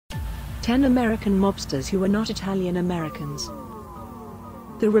10 American mobsters who were not Italian Americans.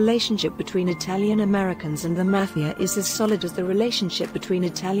 The relationship between Italian Americans and the Mafia is as solid as the relationship between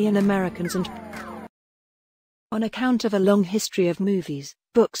Italian Americans and on account of a long history of movies,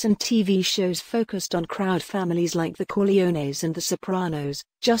 books and TV shows focused on crowd families like the Corleones and the Sopranos,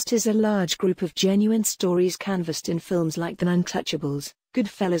 just as a large group of genuine stories canvassed in films like The Untouchables,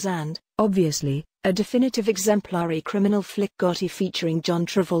 Goodfellas and, obviously, a definitive exemplary criminal flick Gotti featuring John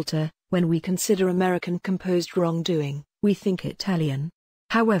Travolta. When we consider American composed wrongdoing, we think Italian.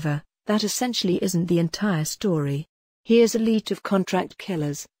 However, that essentially isn't the entire story. Here's a elite of contract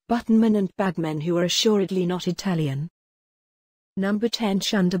killers, buttonmen and bagmen who are assuredly not Italian. Number 10.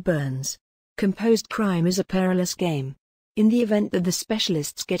 Shonda Burns. Composed crime is a perilous game. In the event that the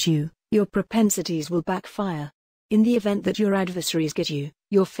specialists get you, your propensities will backfire. In the event that your adversaries get you,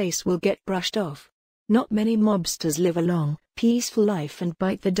 your face will get brushed off. Not many mobsters live a long, peaceful life and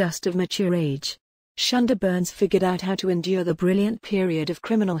bite the dust of mature age. Shonda Burns figured out how to endure the brilliant period of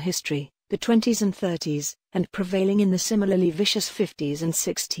criminal history, the 20s and 30s, and prevailing in the similarly vicious 50s and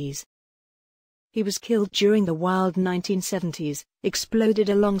 60s. He was killed during the wild 1970s, exploded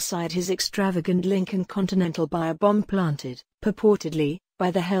alongside his extravagant Lincoln Continental by a bomb planted, purportedly,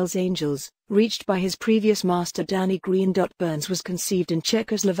 by the Hells Angels, reached by his previous master Danny Green. Burns was conceived in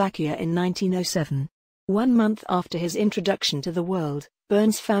Czechoslovakia in 1907. 1 month after his introduction to the world,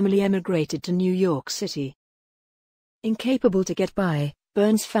 Burns' family emigrated to New York City. Incapable to get by,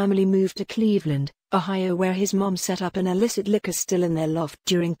 Burns' family moved to Cleveland, Ohio, where his mom set up an illicit liquor still in their loft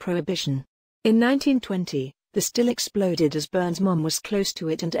during Prohibition. In 1920, the still exploded as Burns' mom was close to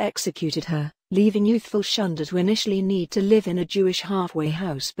it and executed her, leaving youthful Shonda to initially need to live in a Jewish halfway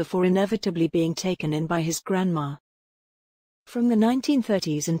house before inevitably being taken in by his grandma. From the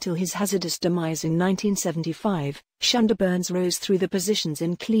 1930s until his hazardous demise in 1975, Shonda Burns rose through the positions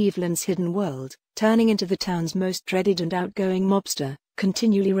in Cleveland's hidden world, turning into the town's most dreaded and outgoing mobster,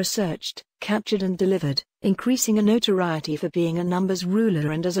 continually researched, captured and delivered, increasing in notoriety for being a numbers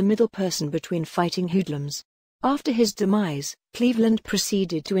ruler and as a middle person between fighting hoodlums. After his demise, Cleveland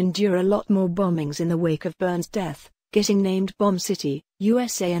proceeded to endure a lot more bombings in the wake of Burns' death, getting named Bomb City,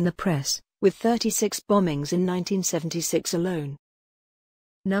 USA in the press, with 36 bombings in 1976 alone.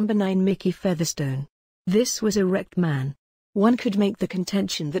 Number 9. Mickey Featherstone. This was a wrecked man. One could make the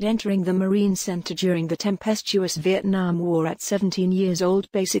contention that entering the Marine Center during the tempestuous Vietnam War at 17 years old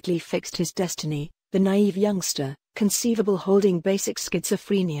basically fixed his destiny. The naive youngster, conceivable holding basic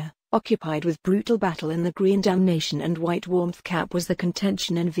schizophrenia, occupied with brutal battle in the Green Damnation and White Warmth Cap was the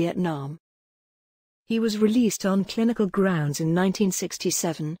contention in Vietnam. He was released on clinical grounds in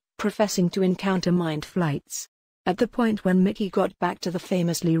 1967, professing to encounter mind flights. At the point when Mickey got back to the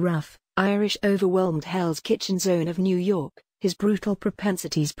famously rough, Irish overwhelmed Hell's Kitchen zone of New York, his brutal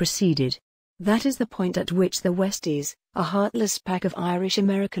propensities proceeded. That is the point at which the Westies, a heartless pack of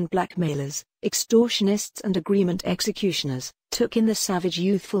Irish-American blackmailers, extortionists and agreement executioners, took in the savage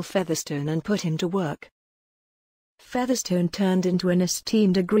youthful Featherstone and put him to work. Featherstone turned into an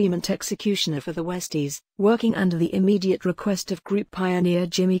esteemed agreement executioner for the Westies, working under the immediate request of group pioneer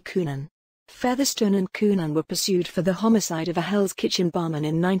Jimmy Coonan. Featherstone and Coonan were pursued for the homicide of a Hell's Kitchen barman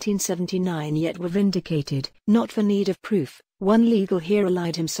in 1979 yet were vindicated, not for need of proof. One legal hero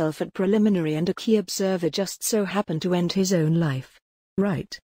lied himself at preliminary and a key observer just so happened to end his own life.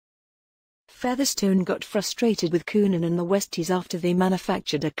 Right. Featherstone got frustrated with Coonan and the Westies after they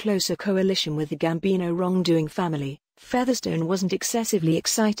manufactured a closer coalition with the Gambino wrongdoing family. Featherstone wasn't excessively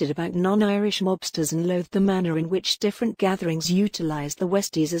excited about non-Irish mobsters and loathed the manner in which different gatherings utilized the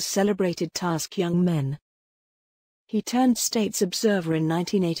Westies as celebrated task young men. He turned States Observer in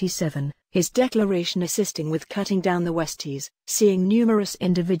 1987, his declaration assisting with cutting down the Westies, seeing numerous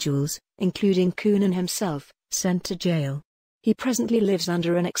individuals, including Coonan himself, sent to jail. He presently lives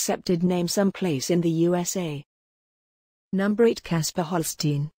under an accepted name someplace in the USA. Number 8. Casper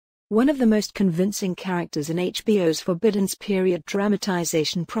Holstein. One of the most convincing characters in HBO's Forbidden's period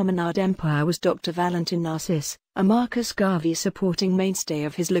dramatization Promenade Empire was Dr. Valentin Narcisse, a Marcus Garvey supporting mainstay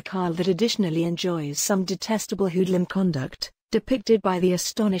of his locale that additionally enjoys some detestable hoodlum conduct, depicted by the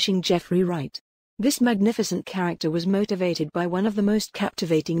astonishing Jeffrey Wright. This magnificent character was motivated by one of the most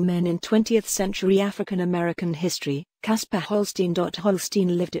captivating men in 20th century African American history, Casper Holstein.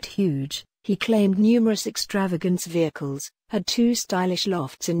 Holstein lived at huge, he claimed numerous extravagance vehicles, had 2 stylish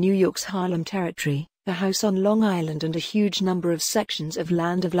lofts in New York's Harlem territory, a house on Long Island and a huge number of sections of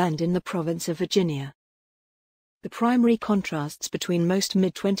land in the province of Virginia. The primary contrasts between most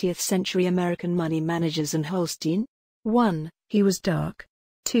mid-20th century American money managers and Holstein: 1. He was dark.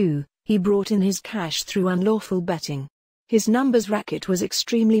 2. He brought in his cash through unlawful betting. His numbers racket was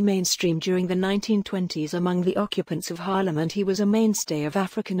extremely mainstream during the 1920s among the occupants of Harlem, and he was a mainstay of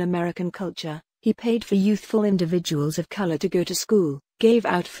African American culture. He paid for youthful individuals of color to go to school, gave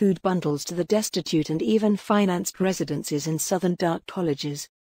out food bundles to the destitute, and even financed residencies in Southern dark colleges.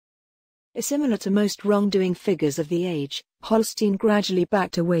 Similar to most wrongdoing figures of the age, Holstein gradually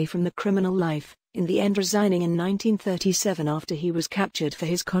backed away from the criminal life, in the end resigning in 1937 after he was captured for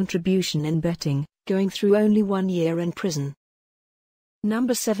his contribution in betting, going through only 1 year in prison.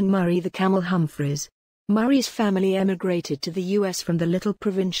 Number 7. Murray the Camel Humphreys. Murray's family emigrated to the U.S. from the little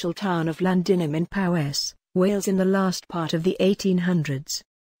provincial town of Llandinam in Powys, Wales in the last part of the 1800s.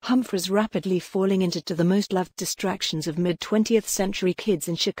 Humphreys rapidly falling into the most loved distractions of mid-20th century kids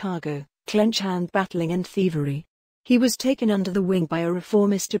in Chicago, clench-hand battling and thievery. He was taken under the wing by a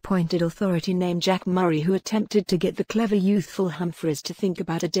reformist-appointed authority named Jack Murray, who attempted to get the clever youthful Humphreys to think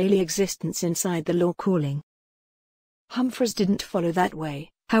about a daily existence inside the law calling. Humphreys didn't follow that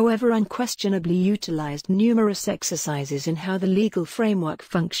way, however, unquestionably utilized numerous exercises in how the legal framework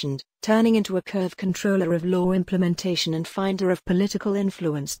functioned, turning into a curve controller of law implementation and finder of political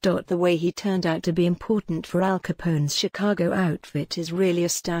influence. The way he turned out to be important for Al Capone's Chicago outfit is really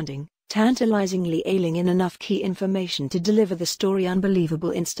astounding, tantalizingly ailing in enough key information to deliver the story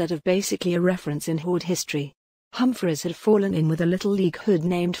unbelievable instead of basically a reference in hoard history. Humphreys had fallen in with a little league hood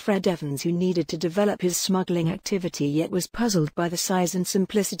named Fred Evans, who needed to develop his smuggling activity yet was puzzled by the size and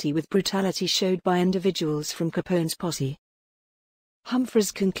simplicity with brutality showed by individuals from Capone's posse.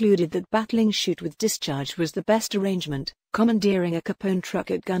 Humphreys concluded that battling shoot with discharge was the best arrangement, commandeering a Capone truck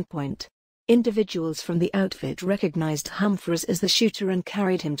at gunpoint. Individuals from the outfit recognized Humphreys as the shooter and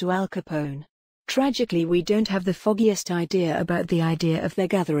carried him to Al Capone. Tragically, we don't have the foggiest idea about the idea of their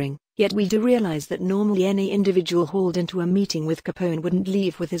gathering, yet we do realize that normally any individual hauled into a meeting with Capone wouldn't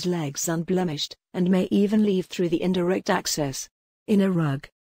leave with his legs unblemished, and may even leave through the indirect access in a rug.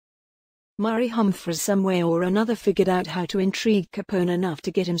 Murray Humphreys some way or another figured out how to intrigue Capone enough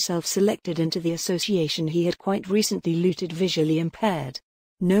to get himself selected into the association he had quite recently looted. Visually impaired.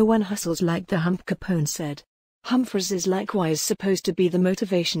 No one hustles like the hump, Capone said. Humphreys is likewise supposed to be the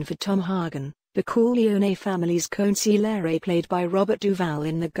motivation for Tom Hagen, the Corleone family's consigliere played by Robert Duvall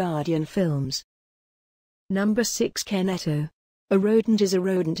in the Guardian films. Number 6. Kenneto. A rodent is a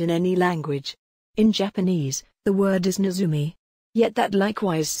rodent in any language. In Japanese, the word is Nezumi. Yet that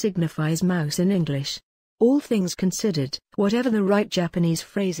likewise signifies mouse in English. All things considered, whatever the right Japanese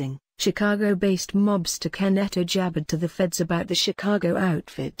phrasing, Chicago-based mobster Kenneto jabbered to the feds about the Chicago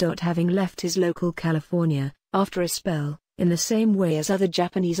outfit. Having left his local California, after a spell, in the same way as other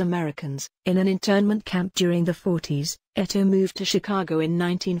Japanese Americans, in an internment camp during the 40s, Eto moved to Chicago in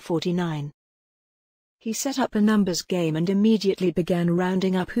 1949. He set up a numbers game and immediately began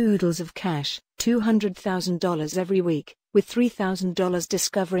rounding up oodles of cash, $200,000 every week, with $3,000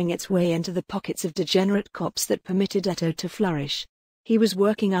 discovering its way into the pockets of degenerate cops that permitted Eto to flourish. He was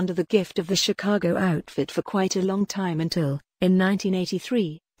working under the gift of the Chicago outfit for quite a long time until, in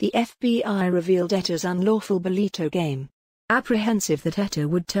 1983, the FBI revealed Eto's unlawful Bolito game. Apprehensive that Eto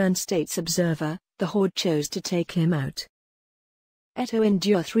would turn state's observer, the Horde chose to take him out. Eto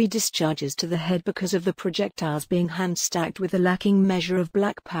endured 3 discharges to the head because of the projectiles being hand-stacked with a lacking measure of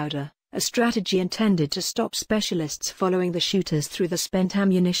black powder, a strategy intended to stop specialists following the shooters through the spent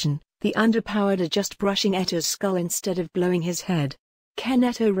ammunition, the underpowered just brushing Eto's skull instead of blowing his head.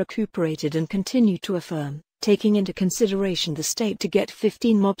 Kenneto recuperated and continued to affirm, taking into consideration the state to get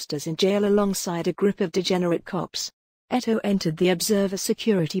 15 mobsters in jail alongside a grip of degenerate cops. Eto entered the Observer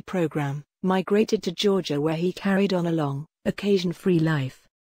Security Program, migrated to Georgia where he carried on a long, occasion-free life.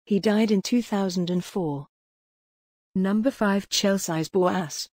 He died in 2004. Number 5. Chelsea's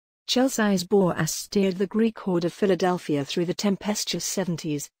Boas. Chelsea's Boas steered the Greek horde of Philadelphia through the tempestuous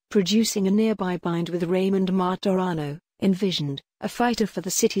 70s, producing a nearby bind with Raymond Martorano, envisioned, a fighter for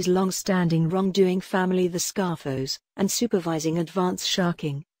the city's long-standing wrongdoing family the Scarfos, and supervising advanced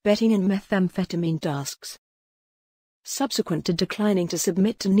sharking, betting and methamphetamine tasks. Subsequent to declining to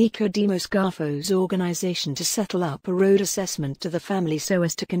submit to Nicodemo Scarfo's organization to settle up a road assessment to the family so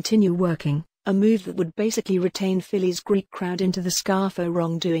as to continue working, a move that would basically retain Philly's Greek crowd into the Scarfo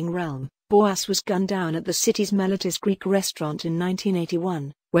wrongdoing realm, Boas was gunned down at the city's Mellitus Greek restaurant in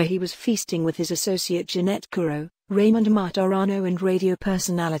 1981, where he was feasting with his associate Jeanette Curro, Raymond Martorano and radio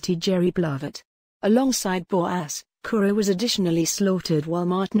personality Jerry Blavat. Alongside Boas, Curro was additionally slaughtered while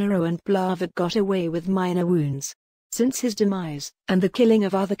Martorano and Blavat got away with minor wounds. Since his demise, and the killing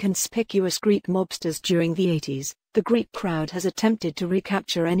of other conspicuous Greek mobsters during the 80s, the Greek crowd has attempted to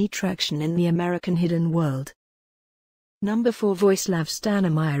recapture any traction in the American hidden world. Number 4. Vojislav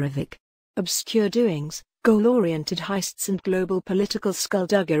Stanimirovic. Obscure doings. Goal-oriented heists and global political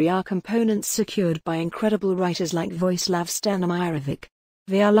skullduggery are components secured by incredible writers like Vojislav Stanimirovic.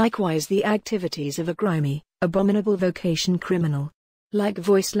 They are likewise the activities of a grimy, abominable vocation criminal. Like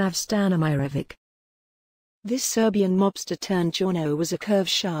Vojislav Stanimirovic. This Serbian mobster turned journo was a curve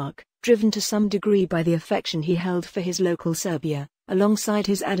shark, driven to some degree by the affection he held for his local Serbia, alongside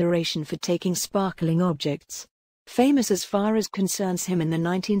his adoration for taking sparkling objects. Famous as far as concerns him in the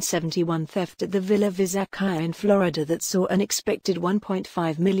 1971 theft at the Villa Vizcaya in Florida that saw an expected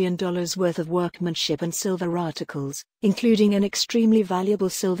 $1.5 million worth of workmanship and silver articles, including an extremely valuable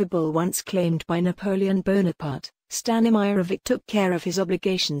silver bull once claimed by Napoleon Bonaparte. Stanimirovic took care of his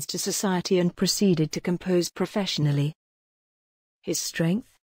obligations to society and proceeded to compose professionally. His strength?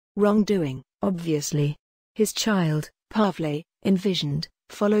 Wrongdoing, obviously. His child, Pavle, envisioned,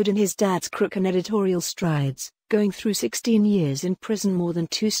 followed in his dad's crook and editorial strides, going through 16 years in prison, more than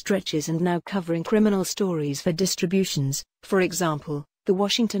 2 stretches, and now covering criminal stories for distributions, for example, The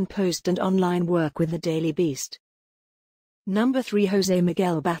Washington Post and online work with The Daily Beast. Number 3. Jose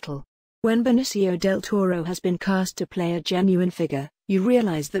Miguel Batlle. When Benicio del Toro has been cast to play a genuine figure, you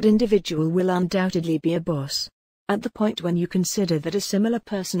realize that individual will undoubtedly be a boss. At the point when you consider that a similar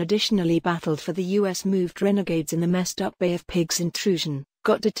person additionally battled for the U.S. moved renegades in the messed up Bay of Pigs intrusion,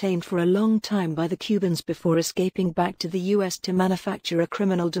 got detained for a long time by the Cubans before escaping back to the U.S. to manufacture a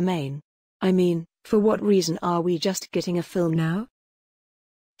criminal domain. I mean, for what reason are we just getting a film now?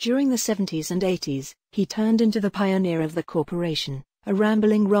 During the 70s and 80s, he turned into the pioneer of the corporation, a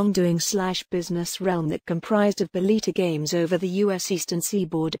rambling wrongdoing/business realm that comprised of Bolita games over the U.S. Eastern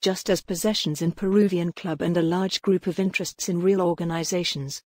Seaboard just as possessions in Peruvian club and a large group of interests in real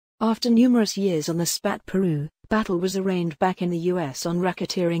organizations. After numerous years on the spat Peru, Batlle was arraigned back in the U.S. on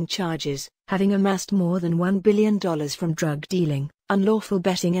racketeering charges, having amassed more than $1 billion from drug dealing, unlawful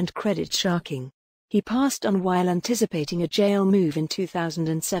betting and credit sharking. He passed on while anticipating a jail move in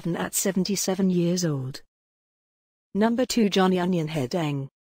 2007 at 77 years old. Number 2. Johnny Onionhead Eng.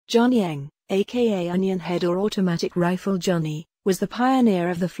 Johnny Eng, aka Onionhead or Automatic Rifle Johnny, was the pioneer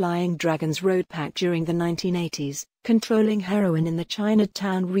of the Flying Dragons road pack during the 1980s, controlling heroin in the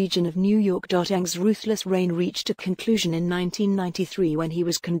Chinatown region of New York. Eng's ruthless reign reached a conclusion in 1993 when he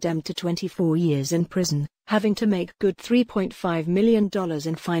was condemned to 24 years in prison, having to make good $3.5 million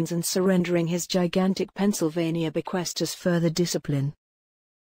in fines and surrendering his gigantic Pennsylvania bequest as further discipline.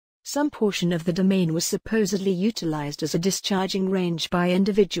 Some portion of the domain was supposedly utilized as a discharging range by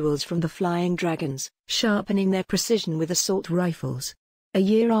individuals from the Flying Dragons, sharpening their precision with assault rifles. A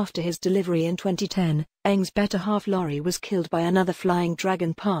year after his delivery in 2010, Eng's better half Laurie was killed by another Flying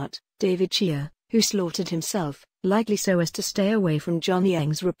Dragon part, David Chia, who slaughtered himself, likely so as to stay away from Johnny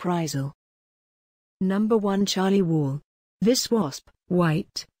Eng's reprisal. Number 1. Charlie Wall. This wasp,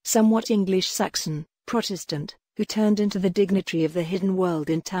 white, somewhat English-Saxon, Protestant, who turned into the dignitary of the hidden world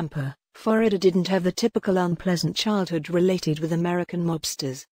in Tampa, Florida, didn't have the typical unpleasant childhood related with American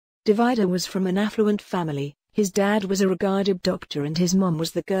mobsters. Divider was from an affluent family. His dad was a regarded doctor and his mom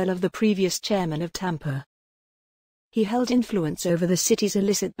was the girl of the previous chairman of Tampa. He held influence over the city's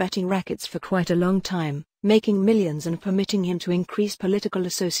illicit betting rackets for quite a long time, making millions and permitting him to increase political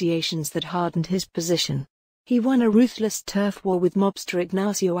associations that hardened his position. He won a ruthless turf war with mobster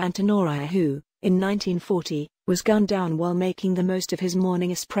Ignacio Antonoria, who, in 1940, was gunned down while making the most of his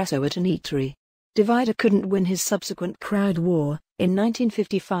morning espresso at an eatery. Divider couldn't win his subsequent crowd war. In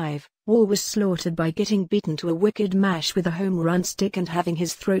 1955, Wall was slaughtered by getting beaten to a wicked mash with a home run stick and having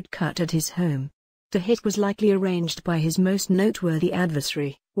his throat cut at his home. The hit was likely arranged by his most noteworthy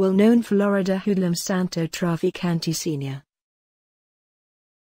adversary, well-known Florida hoodlum Santo Traficante Sr.